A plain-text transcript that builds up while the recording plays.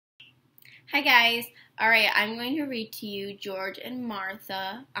Hi guys. Alright, I'm going to read to you George and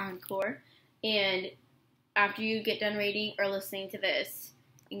Martha, Encore. And after you get done reading or listening to this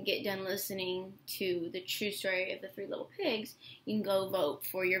and get done listening to the true story of the Three Little Pigs, you can go vote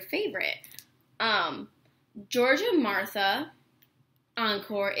for your favorite. George and Martha,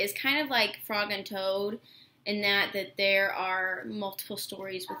 Encore is kind of like Frog and Toad in that there are multiple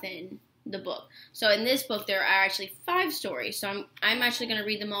stories within the book. So in this book there are actually 5 stories. So I'm actually going to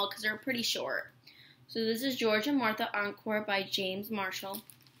read them all because they're pretty short. So this is George and Martha Encore by James Marshall.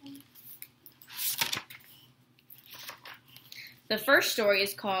 The first story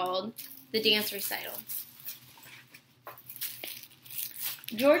is called The Dance Recital.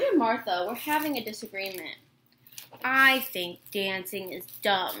 George and Martha were having a disagreement. "I think dancing is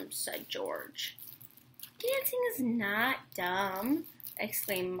dumb," said George. "Dancing is not dumb,"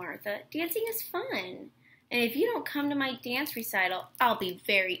 exclaimed Martha. "Dancing is fun, and if you don't come to my dance recital, I'll be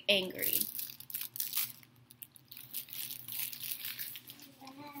very angry."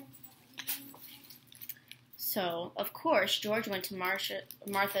 So, of course, George went to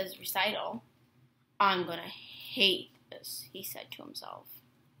Martha's recital. "I'm going to hate this," he said to himself.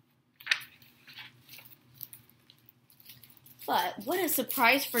 But what a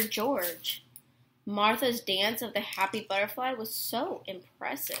surprise for George! Martha's dance of the happy butterfly was so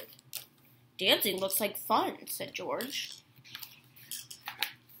impressive. "Dancing looks like fun," said George.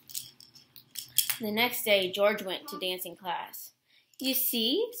 The next day, George went to dancing class. "You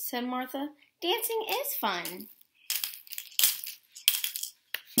see," said Martha, "dancing is fun."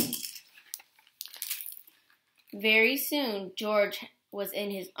 Very soon, George was in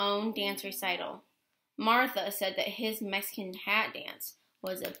his own dance recital. Martha said that his Mexican hat dance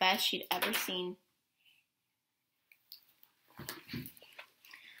was the best she'd ever seen.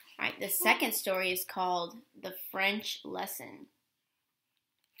 Alright, the second story is called The French Lesson.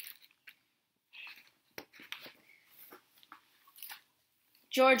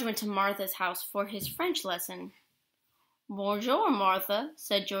 George went to Martha's house for his French lesson. "Bonjour, Martha,"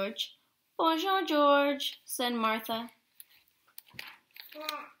 said George. "Bonjour, George," said Martha.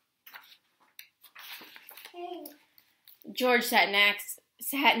 George sat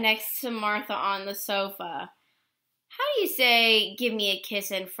next to Martha on the sofa. "How do you say 'give me a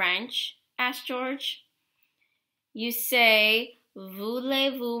kiss' in French?" asked George. "You say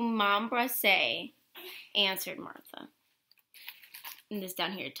 'voulez-vous m'embrasser,'" answered Martha. And this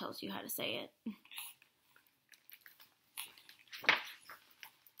down here tells you how to say it.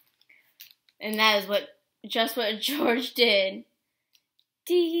 And that is just what George did.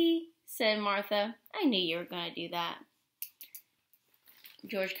 "Dee," said Martha. "I knew you were going to do that."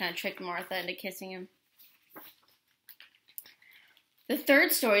 George kind of tricked Martha into kissing him. The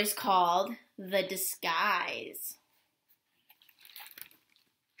third story is called The Disguise.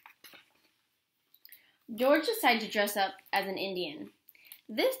 George decided to dress up as an Indian.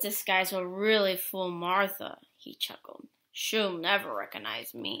 "This disguise will really fool Martha," he chuckled. "She'll never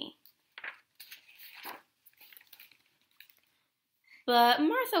recognize me." But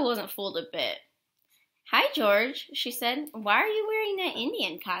Martha wasn't fooled a bit. "Hi, George," she said. "Why are you wearing that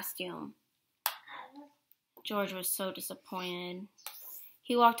Indian costume?" George was so disappointed.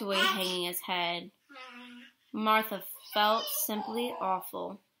 He walked away hanging his head. Martha felt simply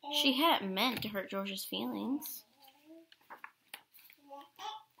awful. She hadn't meant to hurt George's feelings.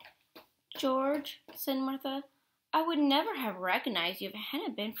 "George," said Martha, "I would never have recognized you if it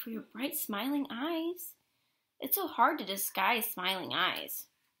hadn't been for your bright smiling eyes. It's so hard to disguise smiling eyes."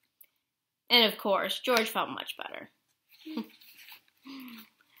 And of course, George felt much better.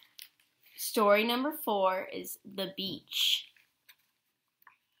 Story number 4 is The Beach.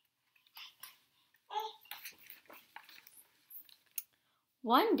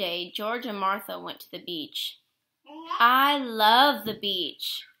 One day, George and Martha went to the beach. "I love the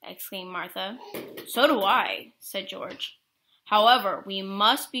beach," exclaimed Martha. "So do I," said George. "However, we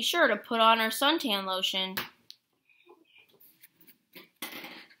must be sure to put on our suntan lotion."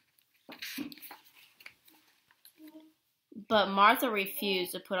 But Martha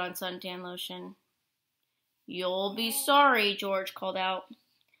refused to put on suntan lotion. "You'll be sorry," George called out.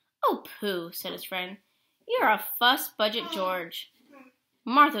 "Oh, pooh," said his friend. "You're a fuss-budget George."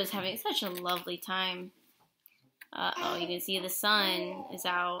 Martha was having such a lovely time. Uh-oh, you can see the sun is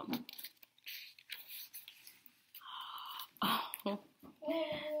out. Oh.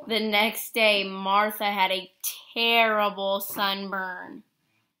 The next day, Martha had a terrible sunburn.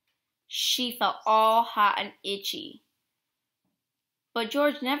 She felt all hot and itchy. But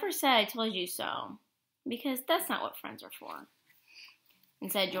George never said "I told you so," because that's not what friends are for.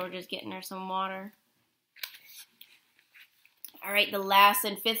 Instead, George was getting her some water. All right, the last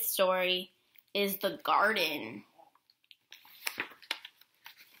and 5th story is the garden.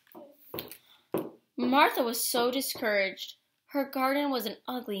 Martha was so discouraged. Her garden was an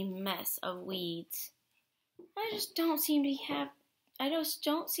ugly mess of weeds. I just don't seem to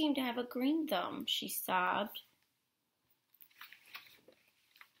have a green thumb, she sobbed.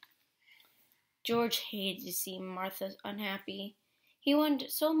 George hated to see Martha unhappy. He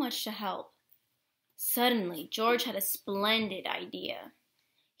wanted so much to help. Suddenly, George had a splendid idea.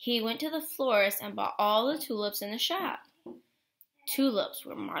 He went to the florist and bought all the tulips in the shop. Tulips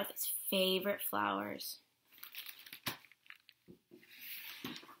were Martha's favorite flowers.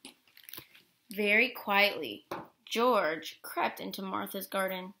 Very quietly, George crept into Martha's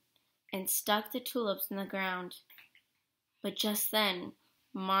garden and stuck the tulips in the ground. But just then,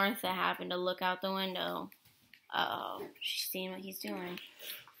 Martha happened to look out the window. Uh-oh, she's seeing what he's doing.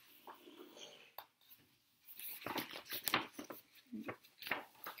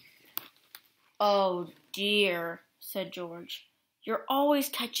 Oh dear, said George. You're always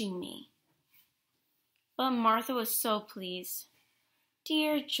catching me. But Martha was so pleased.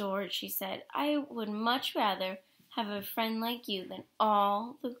 Dear George, she said, I would much rather have a friend like you than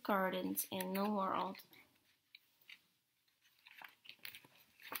all the gardens in the world.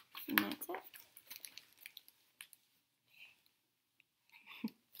 And that's it.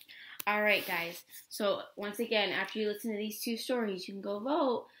 All right, guys. So once again, after you listen to these two stories, you can go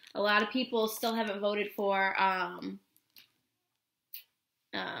vote. A lot of people still haven't voted for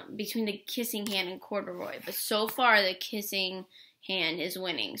between the kissing hand and corduroy, but so far the kissing hand is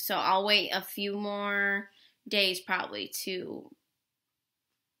winning. So I'll wait a few more days probably to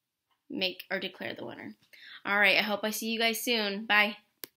make or declare the winner. All right. I hope I see you guys soon. Bye.